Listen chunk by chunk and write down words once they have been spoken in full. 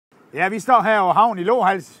Ja, vi står her over havn i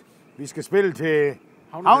Lohals. Vi skal spille til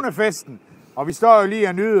havnefesten. Og vi står jo lige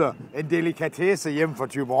og nyder en delikatesse hjemme fra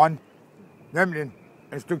Thyborøn. Nemlig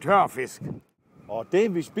en stykke tørfisk. Og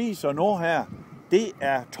det vi spiser nu her, det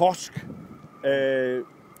er torsk.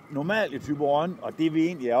 Normalt i Thyborøn, og det vi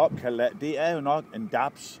egentlig er opkaldt af, det er jo nok en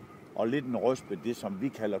daps og lidt en røspe, det som vi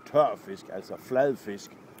kalder tørfisk, altså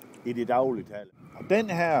fladfisk i det daglige tale. Og den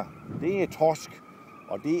her, det er torsk,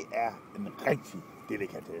 og det er en rigtig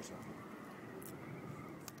delikatesse.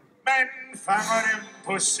 Man fanger dem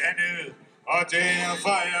på sandet, og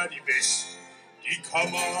derfor er de bedst. De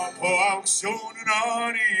kommer på auktionen,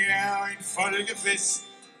 og det er en folkefest.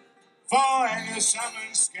 For alle sammen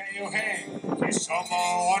skal jo have det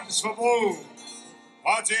sommerens forbrug.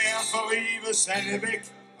 Og derfor rives alle væk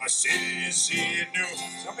og sælges i nu,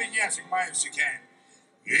 som en hjertelig mexican.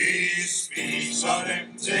 Vi spiser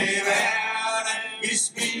dem til hverdag, vi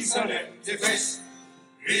spiser dem til fest.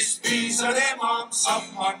 Vi spiser dem om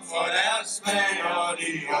sommeren for deres smag, og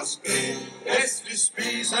de er bedst. Vi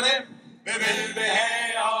spiser dem med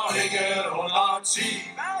velbehag og ikke under 10.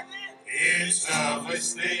 Det er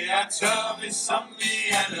tørfisk, det er tørfisk, som vi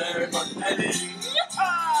alle godt kan lide.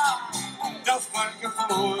 Når folk har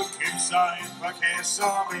fået købt sig et par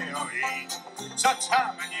kasser med og en, så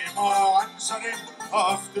tager man hjem og renser dem, og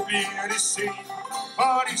ofte bliver det sent.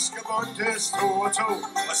 For de skal bundes store tog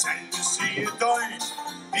og salges i et døgn.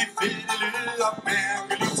 Vi ved, det lyder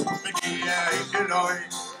mærkeligt, men det er ikke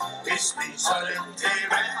løgn. Vi spiser dem til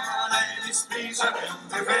hverdag, vi spiser dem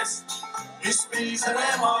til fest. Vi spiser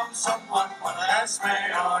dem om sommeren, for deres smag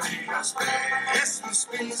og deres bedst. Vi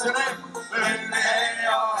spiser dem med velbehag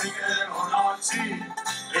og ikke under 10.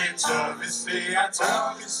 Det er tørfisk, det er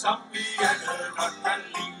tørfisk, som vi alle godt kan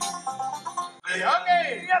lide. Det er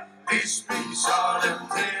okay! Vi spiser dem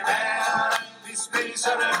til hverdag, vi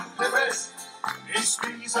spiser dem til fest. Vi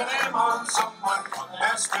spiser dem om sommeren, for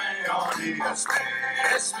deres smag og deres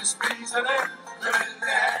bedst. Vi spiser dem med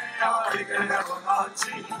velbehag og ikke under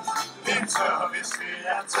 10. Det er tørfisk, det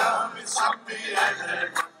er tørfisk, som vi alle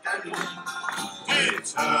godt kan lide. Det er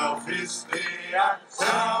tørfisk, det er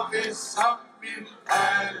tørfisk, som vi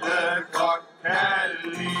alle godt kan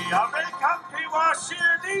lide. Og velkommen til vores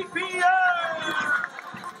piger!